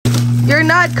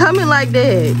not coming like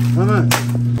that. Why not?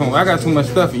 Oh, I got too much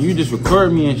stuff and you just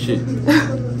record me and shit.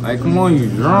 Like, come on,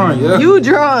 you drunk, yeah. You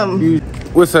drunk.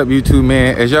 What's up, YouTube,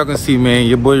 man? As y'all can see, man,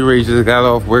 your boy Ray just got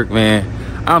off work, man.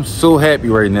 I'm so happy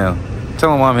right now.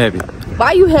 Tell them why I'm happy.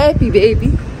 Why you happy,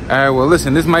 baby? All right, well,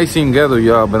 listen, this might seem ghetto,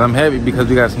 y'all, but I'm happy because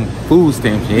we got some food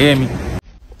stamps, you hear me?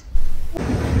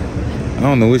 I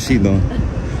don't know what she doing.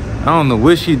 I don't know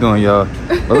what she doing, y'all.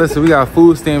 But listen, we got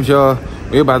food stamps, y'all.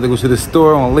 We're about to go to the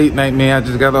store on late night, man. I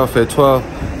just got off at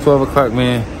 12 o'clock,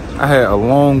 man. I had a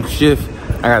long shift.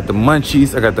 I got the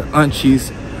munchies, I got the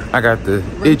unchies, I got the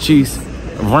itchies,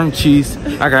 runchies.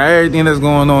 I got everything that's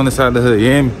going on inside the hood, you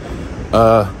hear me?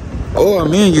 Oh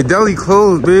man, your deli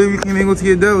closed, babe. You can't even go to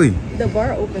your deli. The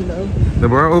bar open though. The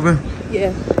bar open?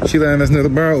 Yeah. She letting us know the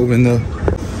bar open though.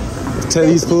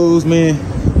 Teddy's closed, man.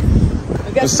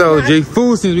 So G,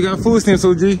 food stamps. We got food stamps,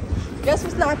 OG. Guess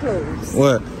what's not closed?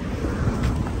 What?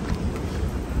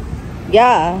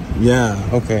 Yeah. Yeah.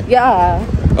 Okay. Yeah.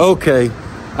 Okay.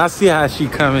 I see how she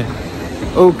coming.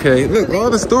 Okay. Look, all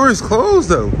the stores closed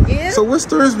though. Yeah. So what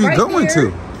stores we Right going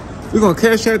there. to? We gonna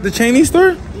cash out the Chinese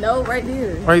store? No, right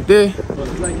there. Right there.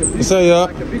 What's up, y'all?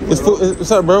 It's food.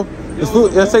 What's up, bro? It's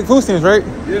food. Y'all take food stamps, right?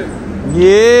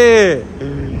 Yeah.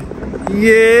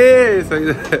 Yeah. So,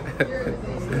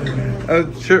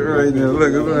 I'm tripping right now.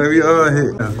 Look, we all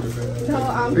hit now.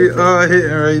 No, We all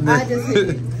hitting right now. I just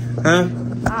hit. Huh?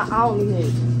 I only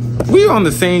hit. We on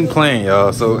the same plane,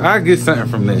 y'all. So I get something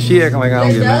from this. She acting like I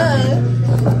don't get nothing.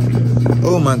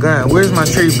 Oh my God, where's my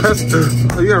trade pesto?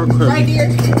 Oh, you gotta record. Right here.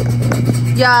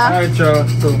 Yeah. All right, y'all.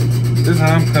 So this is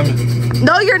how I'm coming.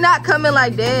 No, you're not coming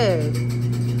like that.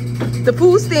 The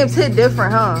food stamps hit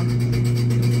different, huh?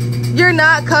 You're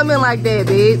not coming like that,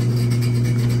 babe.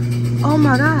 Oh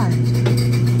my God.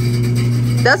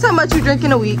 That's how much you drink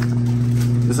in a week.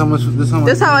 This how much?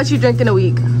 This how much you drink in a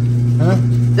week. Huh?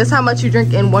 This how much you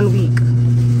drink in 1 week.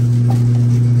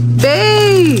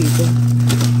 Babe,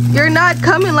 you're not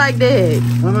coming like that.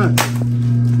 Why not?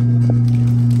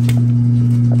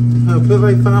 I feel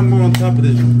like 5 more on top of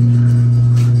this.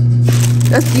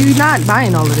 That's you not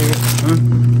buying all of that. Huh?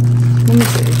 Let me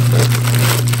see.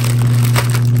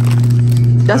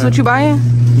 That's what you buying?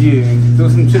 Yeah, throw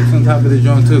some chips on top of this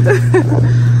joint too.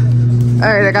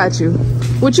 All right, I got you.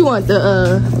 What you want?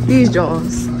 These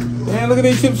Jones. Man, look at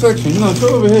that chip section. You know, throw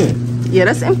over here. Yeah,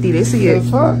 that's empty. They see it. It's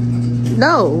hot.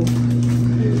 No.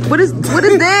 What is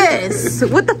this?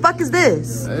 What the fuck is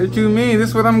this? What you mean? This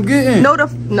is what I'm getting. No,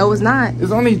 it's not.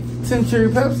 It's only 10 cherry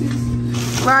Pepsis.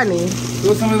 Rodney.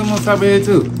 Throw some of them on top of here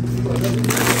too.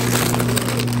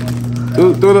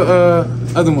 Throw the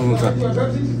other one on top.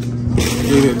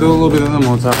 Yeah, throw a little bit of them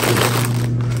on top too.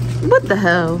 What the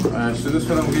hell? Alright, so this is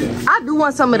what I'm getting. I do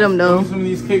want some of them though. Some of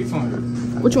these cakes on here.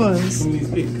 Which ones? Some of these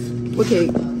cakes. What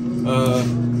cake?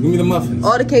 Give me the muffins.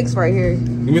 All the cakes right here.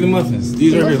 Give me the muffins.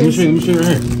 These are here. Let me show you right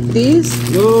here. These?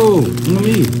 Yo, on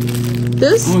me.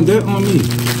 This? On that, on me.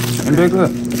 And back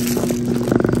up.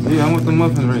 Yeah, I want the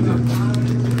muffins right there.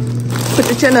 Put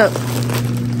your chin up.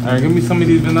 Alright, give me some of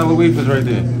these vanilla wafers right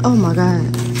there. Oh my God.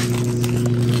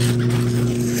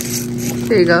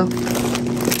 Here you go.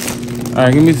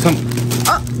 Alright, give me some.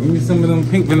 Give me some of them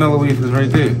pink vanilla wafers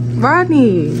right there.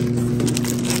 Rodney,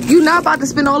 you not about to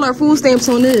spend all our food stamps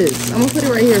on this. I'm gonna put it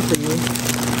right here for you.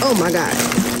 Oh my God.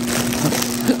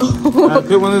 I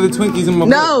put one of the Twinkies in my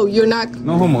No, you're not.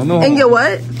 No homo, no homo. And your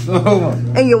what? No homo.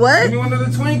 And your what? Give me one of the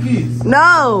Twinkies.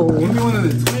 No. Give me one of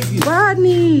the Twinkies.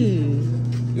 Rodney.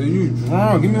 Yo, you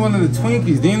drunk. Give me one of the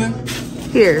Twinkies, Dina.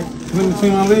 Here. Put it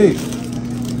between my legs.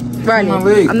 Rodney, My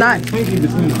legs. I'm not. Twinkie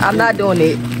between I'm not doing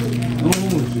it. No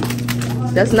homo shit.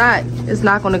 That's not. It's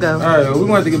not gonna go. Alright, well, we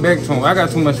want to get back to him. I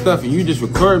got too much stuff and you just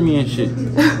record me and shit.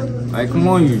 Like, come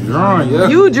on, you drunk, yeah.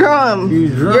 You drum. You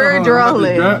drunk. You're I'm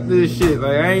drooling. about to drop this shit.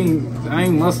 Like, I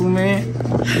ain't muscle man.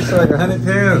 It's like 100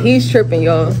 pounds. He's tripping,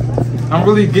 y'all. I'm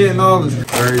really getting all this.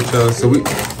 Alright, y'all. So we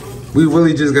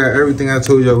really just got everything I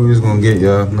told y'all we was gonna get,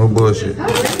 y'all. No bullshit. Not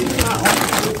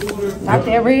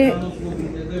that red?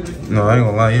 No, I ain't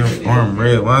gonna lie. Your arm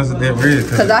red. Why is it that red?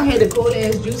 Cause I had the cold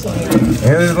ass juice on it.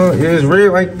 Yeah, it's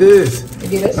red like this.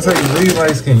 Yeah, That's like really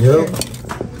light skin, yo.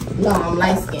 No, I'm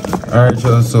light skinned. Alright,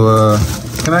 y'all. So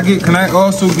can I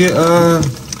also get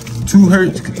 2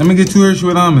 Hershey? Let me get 2 Hershey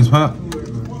with almonds, Pop.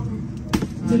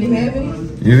 Do they have any?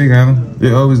 Yeah, they got them.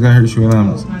 They always got Hershey with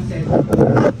almonds.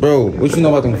 Bro, what you know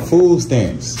about them food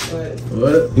stamps?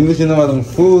 What? You know about them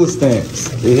food stamps?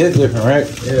 They hit different, right?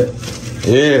 Yeah.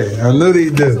 Yeah, I know they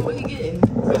do. So what you getting?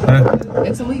 Huh?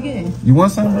 That's what we getting. You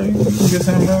want something, bro? You get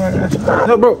something, bro? I got you.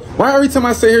 No, bro. Why every time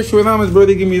I say Hershey with almonds, bro,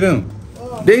 they give me them?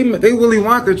 Oh, They Willy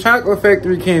Wonka chocolate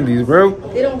factory candies, bro.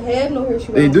 They don't have no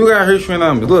Hershey. They do got Hershey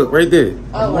numbers. Look, right there.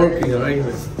 I'm working right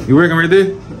here. You working right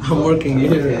there? I'm working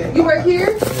here. You work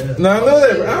here? No, I know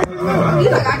that, bro.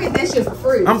 He's like, I get that shit for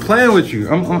free. I'm playing with you.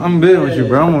 I'm bidding with you,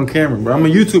 bro. I'm on camera, bro. I'm a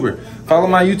YouTuber. Follow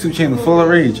my YouTube channel, Full of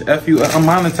Rage. I'm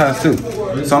monetized too.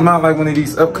 So I'm not like one of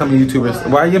these upcoming YouTubers.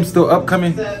 YM still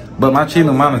upcoming, but my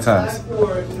channel monetized.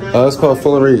 It's called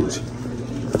Full of Rage.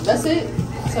 That's it?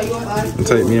 So you want to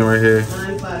Type me in right here.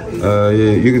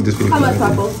 Yeah, you can just be. How much,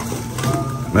 Paco?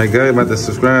 My guy about to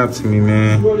subscribe to me,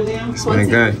 man. It's my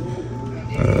guy.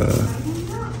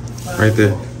 Right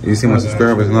there. You see my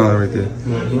subscribers and all that right there.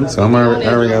 So I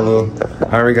already got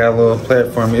a little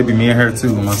platform. It'd be me and her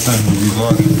too, with my son will be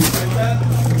vlogging.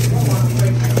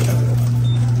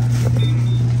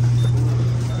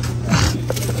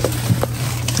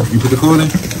 You put the code in?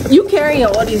 You carrying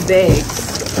all these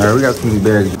bags. Alright, we got too many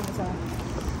bags.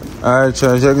 Alright,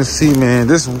 y'all, as y'all can see, man,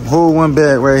 this whole one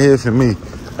bag right here for me.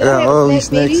 I got all these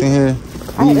snacks in here.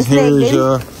 These hairs,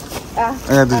 y'all. I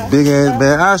got this big ass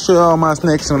bag. I'll show you all my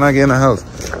snacks when I get in the house.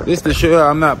 This to show y'all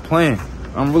I'm not playing.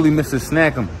 I'm really Mr.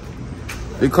 Snack'em.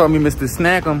 They call me Mr.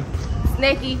 Snack'em.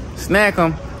 Snacky.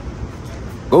 Snack'em.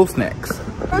 Go snacks.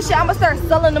 Oh shit, I'm gonna start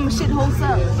selling them shit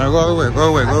wholesale. Now go away, go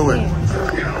away, go away.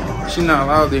 She not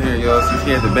allowed in here, y'all, so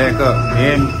she had to back up.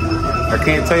 And I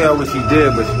can't tell y'all what she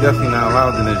did, but she definitely not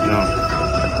allowed in this joint.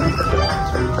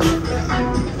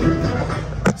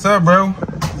 What's up, bro?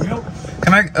 Yep.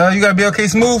 Can I, you got BLK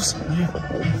Smooths?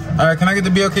 Yeah. Alright, can I get the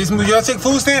BLK Smooths? Y'all take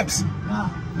food stamps?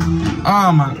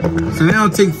 Oh my, so they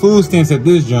don't take food stamps at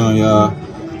this joint, y'all.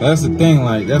 That's the thing,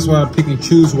 like, that's why I pick and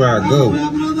choose where I go.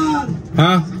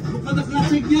 Huh?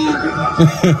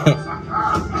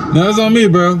 No, it's on me,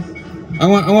 bro. I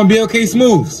want BLK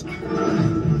Smooths.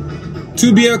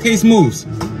 2 BLK Smooths.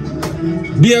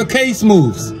 BLK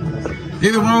Smooths.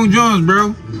 They're the wrong Jones,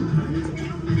 bro.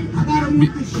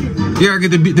 Yeah, I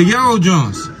get the yellow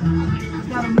Jones.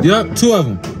 Yup, 2 of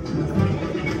them.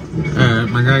 Alright,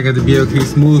 my guy got the BLK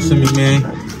Smooths for me, man.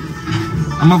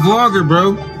 I'm a vlogger,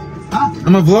 bro.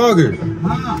 I'm a vlogger.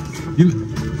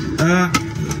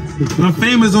 I'm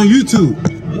famous on YouTube.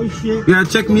 Oh shit. You gotta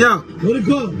check me out. Where'd it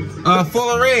go? Full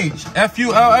of Rage.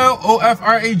 FULLOFRAGEE.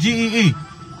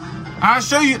 I'll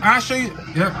show you.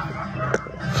 Yep.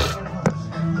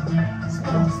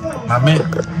 My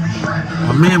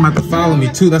man about to follow me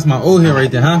too. That's my old hair right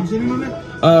there, huh?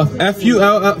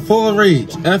 FUL Full of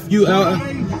Rage. FUL.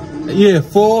 Yeah,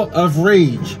 Full of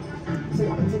Rage.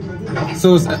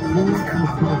 So it's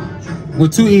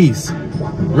with 2 E's.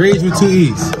 Rage with 2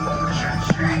 E's.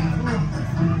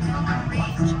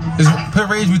 Put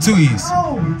Rage with 2 E's.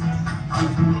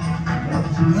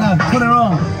 Yeah, put it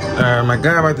on. Alright, my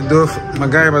guy about to do it. My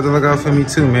guy about to look out for me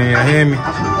too, man. You hear me?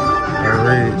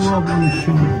 Rage.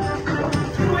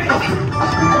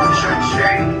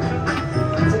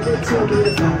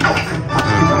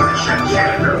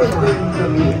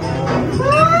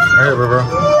 Alright, bro.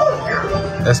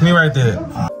 That's me right there.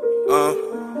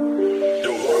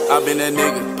 I've been that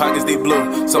nigga, pockets they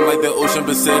blue, something like the Ocean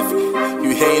Pacific.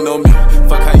 You hating on me,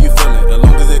 fuck how you feeling, as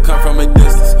long as it come from a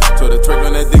distance. Told the trick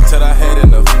on that dick till I had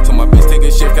enough. Told my bitch take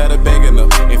a shift, got a bag enough.